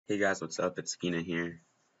Hey guys, what's up? It's Skina here.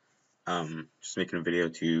 Just making a video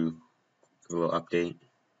to give a little update.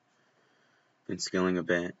 Been skilling a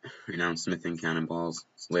bit. Right now I'm smithing cannonballs.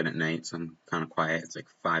 It's late at night, so I'm kind of quiet. It's like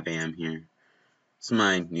 5 a.m. here. This is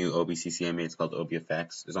my new OBCC I made. It's called Obby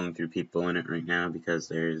Effects. There's only 3 people in it right now because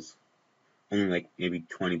there's only like maybe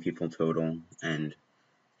 20 people total, and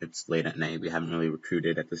it's late at night. We haven't really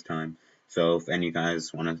recruited at this time. So if any of you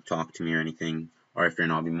guys want to talk to me or anything, or if you're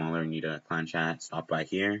an Obby Mauler and need a clan chat, stop by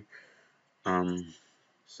here.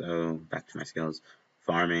 So back to my skills.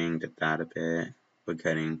 Farming, did that a bit.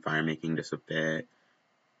 Woodcutting, fire making just a bit.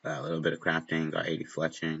 A little bit of crafting, got 80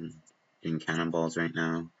 fletching. Doing cannonballs right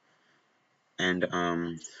now. And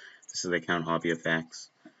this is the account Obby Effects.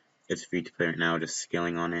 It's free to play right now, just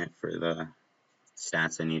skilling on it for the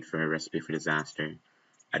stats I need for a recipe for disaster.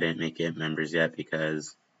 I didn't make it members yet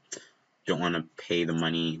because I don't want to pay the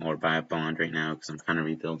money or buy a bond right now because I'm kind of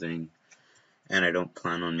rebuilding. And I don't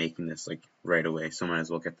plan on making this like right away, so I might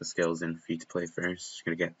as well get the skills in free to play first. Just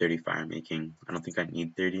gonna get 30 fire making. I don't think I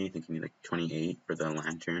need 30. I think I need like 28 for the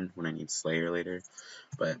lantern when I need Slayer later.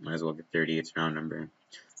 But might as well get 30. It's round number.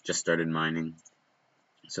 Just started mining,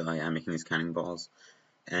 so yeah, I'm making these cannonballs,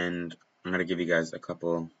 and I'm gonna give you guys a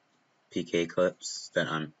couple PK clips that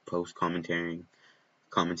I'm commentating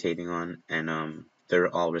on, and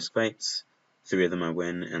they're all risk fights. 3 of them I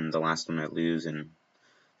win, and the last one I lose, and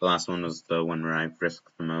the last one was the one where I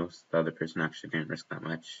risked the most. The other person actually didn't risk that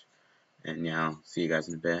much. And yeah, I'll see you guys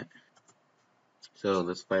in a bit. So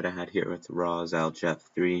this fight I had here with Raw Zal Jeff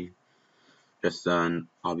 3. Just Obby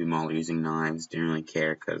Mauler using knives. Didn't really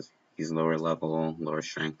care because he's lower level, lower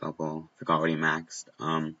strength level. Forgot what he maxed.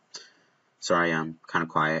 Sorry, I'm kind of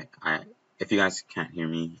quiet. If you guys can't hear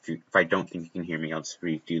me, if I don't think you can hear me, I'll just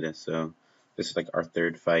redo this. So this is like our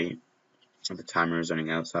 3rd fight. The timer is running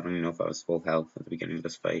out, so I don't even know if I was full health at the beginning of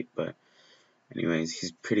this fight, but anyways,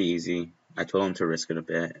 he's pretty easy. I told him to risk it a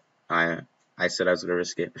bit. I said I was going to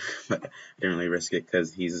risk it, but I didn't really risk it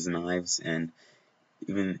because he uses knives, and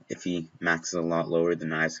even if he maxes a lot lower, the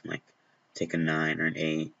knives can like take a 9 or an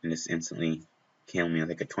 8 and just instantly kill me with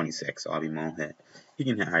like a 26 Obby Maul hit. He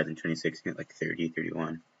can hit higher than 26, he can hit like 30,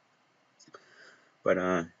 31.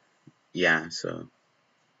 But yeah, so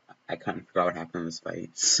I kind of forgot what happened in this fight,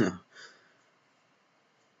 so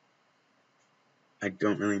I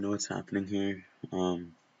don't really know what's happening here.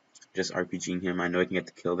 Just RPGing him. I know I can get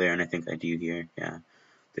the kill there, and I think I do here. Yeah,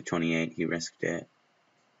 the 28, he risked it.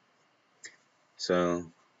 So,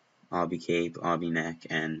 Obby Cape, Obby Neck,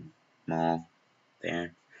 and Maul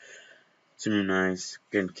there. Super nice.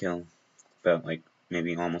 Good kill. About like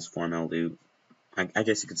maybe almost 4 mil loot. I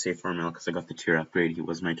guess you could say 4 mil because I got the tier upgrade. He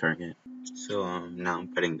was my target. So, now I'm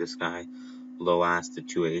fighting this guy. Low ass to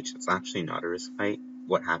 2H. It's actually not a risk fight.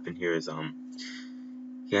 What happened here is,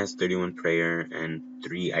 he has 31 prayer and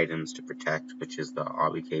 3 items to protect, which is the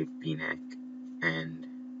Obby Cape, B-Neck, and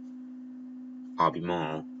Obby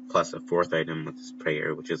Maul, plus a 4th item with his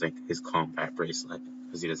prayer, which is like his combat bracelet,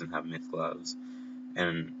 because he doesn't have myth gloves.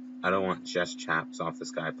 And I don't want just chaps off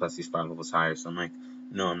this guy, plus he's 5 levels higher, so I'm like,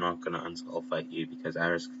 no, I'm not going to unskull fight you, because I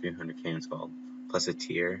risk 300k unskull, plus a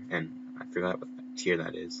tier, and I forgot what tier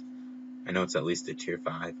that is. I know it's at least a tier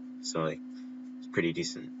 5, so like, it's pretty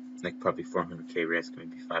decent. Like probably 400k risk,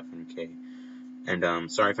 maybe 500k.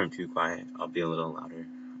 And sorry if I'm too quiet. I'll be a little louder.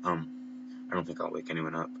 I don't think I'll wake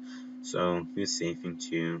anyone up. So he was safing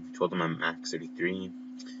too. Told him I'm max 33,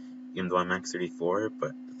 even though I'm max 34.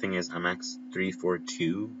 But the thing is, I'm max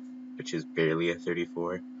 342, which is barely a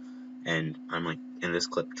 34. And I'm like in this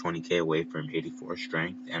clip 20k away from 84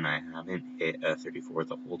 strength, and I haven't hit a 34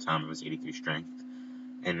 the whole time. It was 83 strength,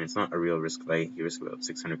 and it's not a real risk fight. He risked about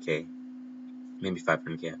 600k. Maybe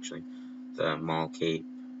 500k actually. The Maul Cape,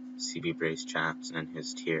 CB Brace Chaps, and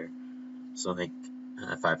his tier. So like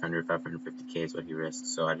 500, 550k is what he risked.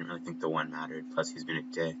 So I didn't really think the 1 mattered. Plus he's been a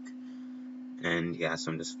dick. And yeah,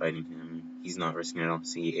 so I'm just fighting him. He's not risking it. I don't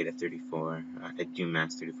see 8 at 34. I do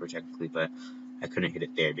max 34 technically, but I couldn't hit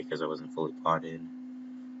it there because I wasn't fully potted.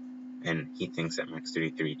 And he thinks at max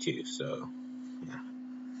 33 too. So yeah.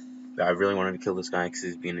 But I really wanted to kill this guy because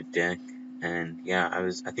he's being a dick. And yeah,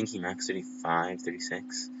 I think he maxed 35,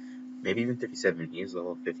 36, maybe even 37. He is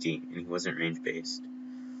level 50, and he wasn't range based.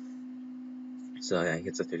 So yeah, he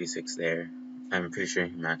hits a 36 there. I'm pretty sure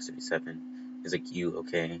he maxed 37. He's like, you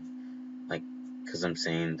okay? Like, because I'm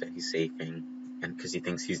saying that he's safing, and because he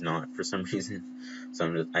thinks he's not for some reason.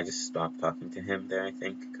 So I just stopped talking to him there, I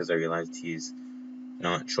think, because I realized he's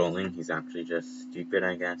not trolling. He's actually just stupid,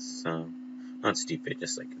 I guess. So, not stupid,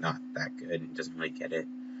 just like not that good and doesn't really get it.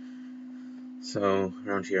 So,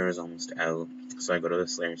 round here is almost out. So I go to the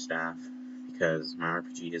Slayer staff because my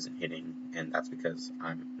RPG isn't hitting, and that's because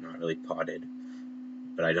I'm not really potted.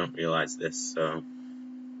 But I don't realize this, so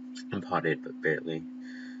I'm potted, but barely.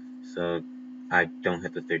 So I don't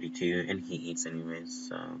hit the 32, and he eats anyways,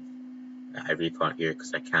 so I repot here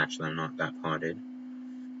because I catch that I'm not that potted.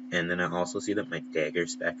 And then I also see that my dagger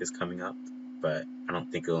spec is coming up, but I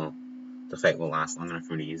don't think the fight will last long enough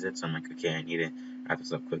for me to use it, so I'm like, okay, I need to wrap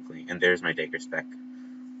this up quickly. And there's my dagger spec.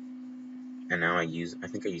 And now I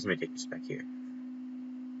think I use my dagger spec here.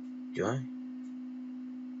 Do I?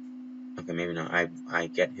 Okay, maybe not. I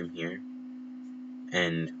get him here,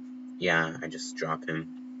 and yeah, I just drop him.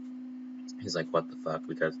 He's like, what the fuck?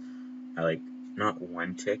 Because I like not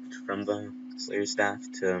one ticked from the Slayer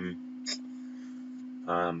staff to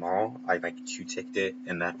Maul. I like two ticked it,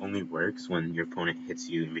 and that only works when your opponent hits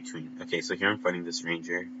you in between. Okay, so here I'm fighting this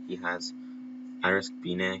ranger. He has Iris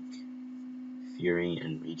B-Neck, Fury,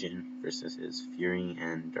 and Regen versus his Fury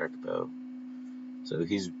and Dark Bow. So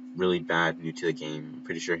he's really bad, new to the game. I'm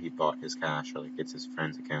pretty sure he bought his cash, or like it's his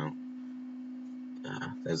friend's account.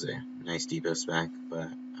 That's a nice depot spec, but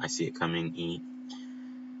I see it coming. E.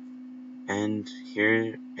 And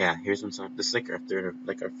here, yeah, here's when this is like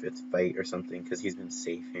our fifth fight or something, because he's been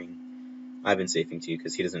safing. I've been safing too,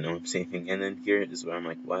 because he doesn't know I'm safing. And then here is where I'm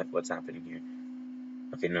like, what's happening here?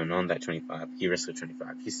 Okay, no, not on that 25. He risked a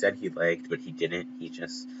 25. He said he lagged, but he didn't. He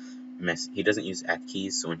just he doesn't use F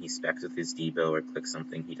keys, so when he specs with his Debo or clicks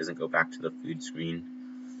something, he doesn't go back to the food screen.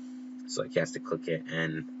 So like he has to click it,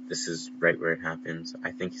 and this is right where it happens. I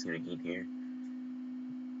think he's gonna eat here,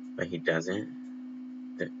 but he doesn't.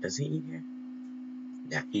 Does he eat here?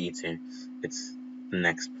 Yeah, he eats here. It's the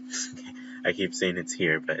next. I keep saying it's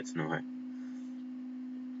here, but it's not.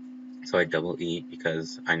 So I double eat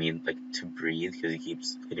because I need like to breathe because he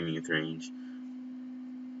keeps hitting me with range.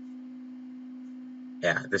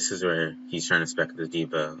 Yeah, this is where he's trying to spec the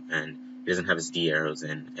D-bow, and he doesn't have his D arrows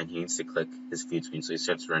in, and he needs to click his food screen, so he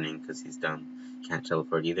starts running because he's dumb. Can't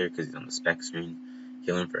teleport either because he's on the spec screen.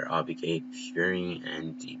 Heal him for Obby Cape, Fury,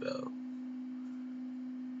 and D-bow.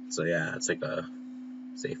 So yeah, it's like a,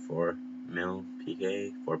 say 4 mil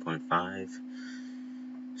PK, 4.5.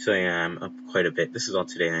 So yeah, I'm up quite a bit. This is all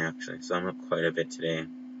today actually, so I'm up quite a bit today.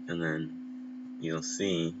 And then you'll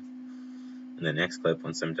see in the next clip,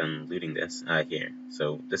 once I'm done looting this, here.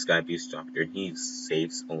 So this guy, Boost Doctor, he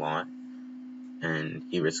saves a lot, and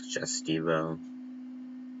he risks just Devo,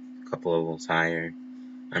 a couple levels higher.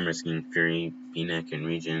 I'm risking Fury, B-Neck, and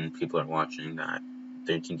Regen. People are watching that.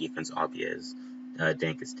 13 defense obvious.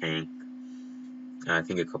 Dank is tank. I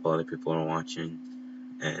think a couple other people are watching,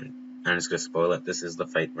 and I'm just gonna spoil it. This is the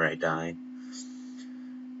fight where I die.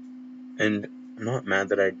 And I'm not mad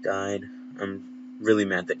that I died. I'm really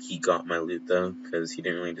mad that he got my loot though, because he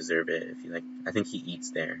didn't really deserve it. If he I think he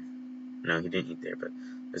eats there. No, he didn't eat there, but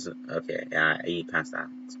there's okay. Yeah, I eat past that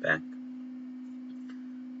spec.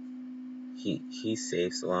 He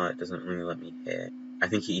saves a lot. Doesn't really let me hit. I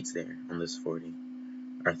think he eats there on this 40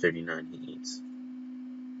 or 39. He eats.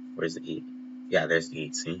 Where's the eat? Yeah, there's the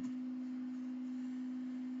eat. See.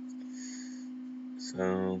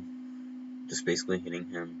 So just basically hitting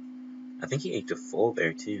him. I think he ate to full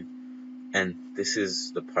there too. And this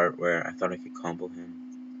is the part where I thought I could combo him.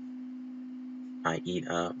 I eat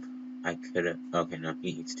up. I could have. Okay, no, he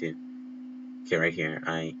eats too. Okay, right here.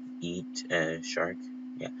 I eat shark.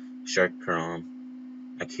 Yeah, shark Karam.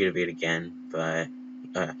 I could have ate again, but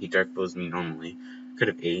he dark bows me normally. Could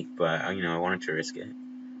have ate, but I wanted to risk it.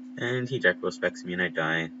 And he dark bow specs me and I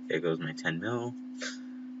die. There goes my 10 mil.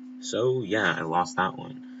 So yeah, I lost that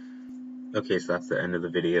one. Okay, so that's the end of the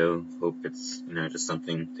video. Hope it's just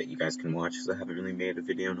something that you guys can watch, because I haven't really made a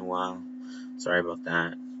video in a while. Sorry about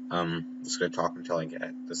that. Just gonna talk until I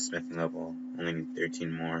get the smithing level. Only need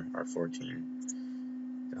 13 more, or 14.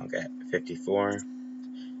 Then I'll get 54.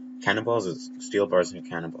 Cannonballs steel bars and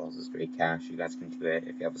cannonballs is great cash. You guys can do it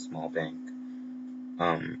if you have a small bank.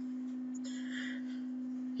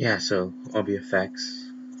 Yeah, so Obby Effects.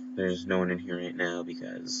 There's no one in here right now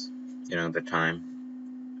because, the time.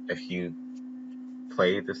 If you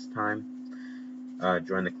play this time,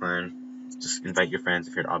 join the clan. Just invite your friends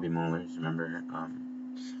if you're Obby Molars, remember.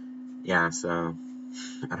 Yeah, so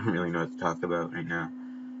I don't really know what to talk about right now.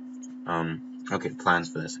 Okay, plans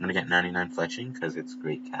for this. I'm gonna get 99 fletching because it's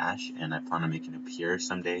great cash, and I plan on making a pure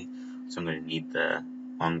someday. So I'm gonna need the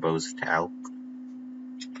longbows to elk.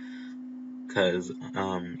 Cause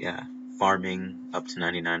yeah, farming up to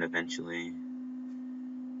 99 eventually.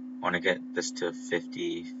 Want to get this to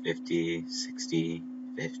 50, 50, 60,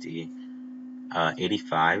 50,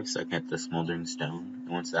 85, so I can get the smoldering stone.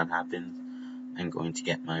 And once that happens, I'm going to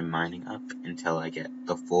get my mining up until I get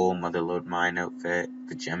the full motherlode mine outfit,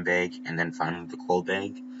 the gem bag, and then finally the coal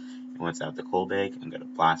bag. And once I have the coal bag, I'm going to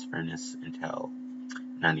blast furnace until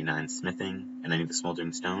 99 smithing, and I need the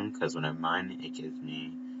smoldering stone, because when I mine, it gives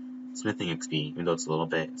me smithing XP. Even though it's a little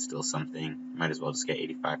bit, it's still something. Might as well just get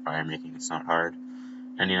 85 fire making, it's not hard.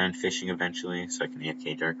 99 fishing eventually, so I can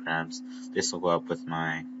AFK dark crabs. This will go up with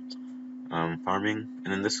my farming,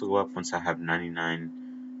 and then this will go up once I have 99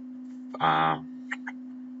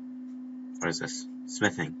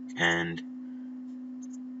 smithing, and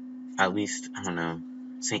at least, I don't know,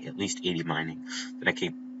 say at least 80 mining. Then I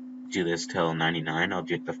can do this till 99. I'll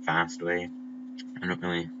do it the fast way. I don't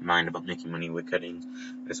really mind about making money wood cutting.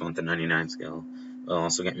 I just want the 99 skill. It'll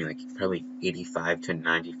also get me like probably 85 to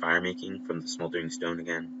 90 fire making from the smoldering stone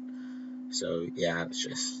again. So yeah, it's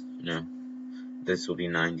just, this will be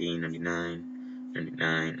 90, 99,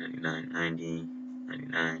 99, 99, 90,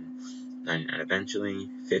 99, 99 eventually,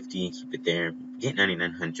 50, keep it there, get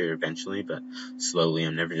 99 hunter eventually, but slowly.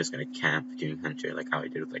 I'm never just going to camp doing hunter like how I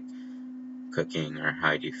did with like cooking, or how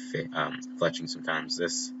I do fletching sometimes.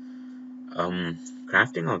 This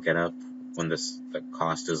crafting I'll get up when the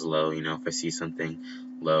cost is low. If I see something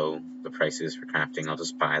low, the prices for crafting, I'll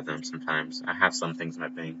just buy them sometimes. I have some things in my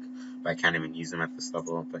bank, but I can't even use them at this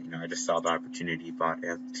level. But I just saw the opportunity, bought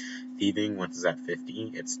it. Thieving, once it's at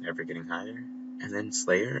 50, it's never getting higher. And then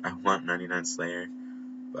Slayer, I want 99 Slayer,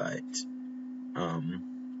 but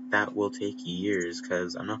that will take years,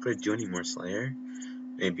 because I'm not going to do any more Slayer.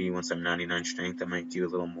 Maybe once I'm 99 strength, I might do a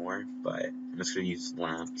little more, but I'm just going to use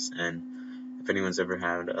lamps. And if anyone's ever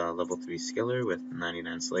had a level 3 skiller with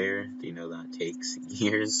 99 Slayer, they know that takes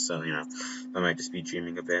years, so, I might just be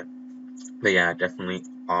dreaming a bit. But yeah, definitely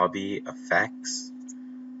Obby Effects,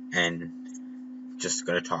 and just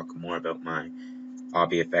gonna talk more about my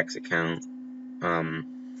Obby Effects account.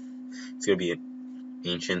 It's gonna be an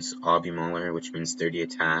Ancients Obby Mauler, which means 30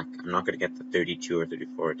 attack. I'm not gonna get the 32 or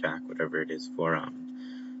 34 attack, whatever it is, for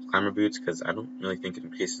Climber Boots, because I don't really think it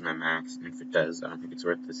increases my max, and if it does, I don't think it's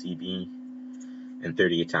worth the CB. And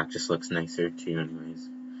 30 attack just looks nicer too, anyways.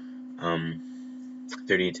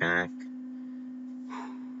 30 attack,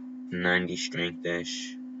 90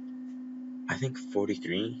 strength-ish, I think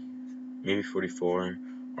 43, maybe 44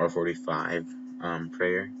 or 45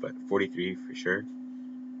 prayer, but 43 for sure.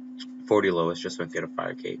 40 lowest, just so I can get a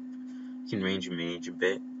fire cape. Can range a mage a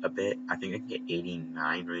bit. I think I can get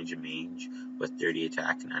 89 range a mage with 30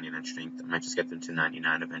 attack and 99 strength. I might just get them to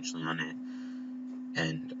 99 eventually on it.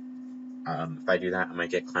 And if I do that, I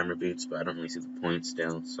might get climber boots, but I don't really see the point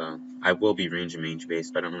still. So I will be range and mage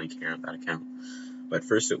based, but I don't really care on that account. But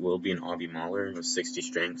first, it will be an Obby Mauler with 60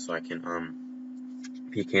 strength, so I can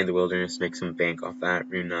PK in the wilderness, make some bank off that.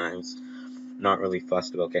 Rune knives. Not really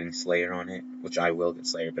fussed about getting Slayer on it, which I will get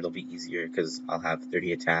Slayer, but it'll be easier because I'll have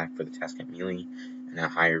 30 attack for the task at melee and a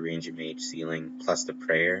higher range of mage ceiling plus the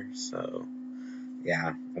prayer. So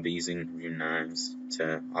yeah, I'll be using rune knives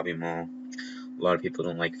to Obby Maul. A lot of people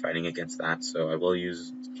don't like fighting against that, so I will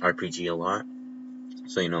use RPG a lot.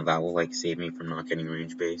 So that will like save me from not getting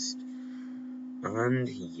range based. And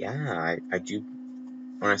yeah, I do.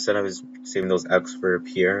 When I said I was saving those elks for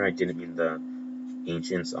Pierre, I didn't mean the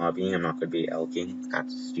Ancients Obby. I'm not going to be elking.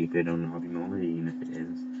 That's stupid on Obby Mauler, even if it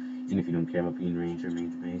is. And if you don't care about being range or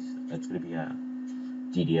range based, that's going to be a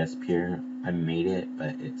DDS Pure. I made it,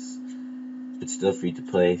 but it's still free to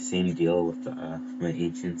play. Same deal with my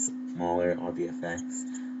Ancients Mauler Obby Effects.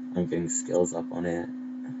 I'm getting skills up on it,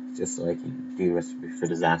 just so I can do Recipe for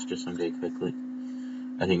Disaster someday quickly.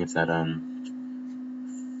 I think it's that,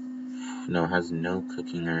 no, it has no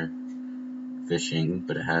cooking or fishing,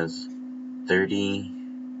 but it has 30,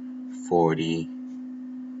 40,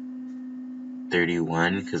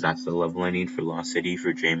 31, because that's the level I need for Lost City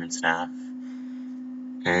for Draymond Staff,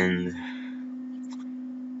 and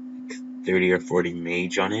 30 or 40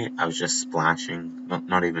 mage on it. I was just splashing,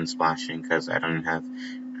 not even splashing, because I don't have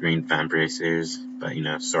green fan bracers, but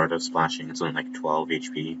sort of splashing. It's only like 12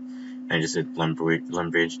 HP. I just did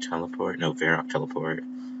Lumbridge teleport, no, Varrock teleport,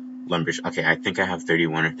 Lumbridge. Okay, I think I have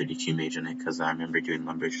 31 or 32 mage on it, because I remember doing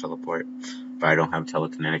Lumbridge teleport, but I don't have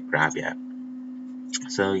telekinetic grab yet.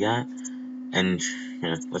 So yeah, and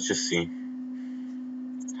let's just see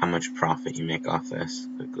how much profit you make off this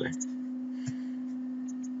quickly.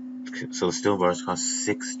 So the steel bars cost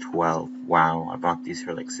 612. Wow, I bought these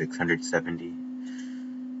for like 670.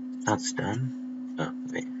 That's done. Oh,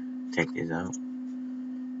 wait. Take these out.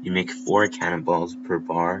 You make 4 cannonballs per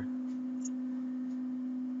bar.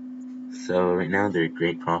 So right now they're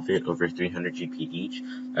great profit, over 300 GP each.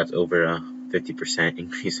 That's over a 50%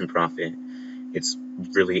 increase in profit. It's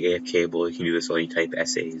really AFKable. You can do this while you type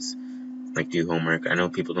essays, like do homework. I know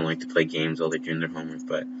people don't like to play games while they're doing their homework,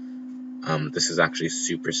 but This is actually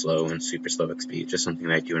super slow and super slow XP, just something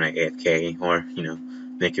that I do when I AFK or,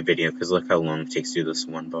 make a video, because look how long it takes to do this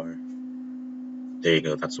one bar. There you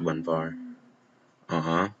go, that's one bar.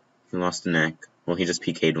 He lost a neck. Well, he just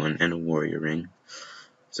PK'd one and a warrior ring.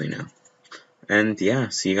 So, And yeah,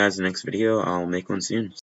 see you guys in the next video. I'll make one soon.